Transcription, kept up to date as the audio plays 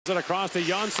It across to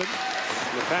Janssen.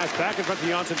 The pass back in front of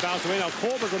Janssen, bounced away. Now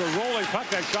Colbert with a rolling puck.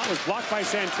 That shot was blocked by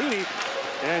Santini.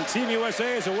 And Team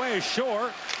USA is away.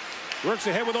 Shore works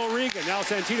ahead with O'Regan. Now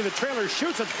Santini, the trailer,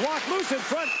 shoots. It's blocked loose in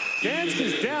front.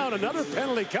 Danski's down. Another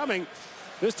penalty coming.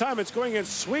 This time it's going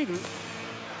against Sweden.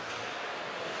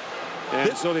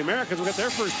 And so the Americans will get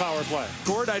their first power play.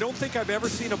 Gord, I don't think I've ever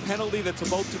seen a penalty that's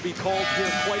about to be called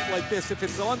here quite like this. If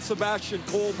it's on Sebastian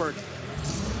Colbert,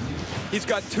 he's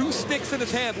got two sticks in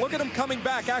his hand. Look at him coming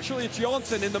back. Actually, it's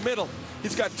Janssen in the middle.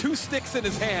 He's got two sticks in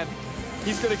his hand.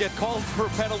 He's going to get called for a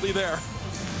penalty there.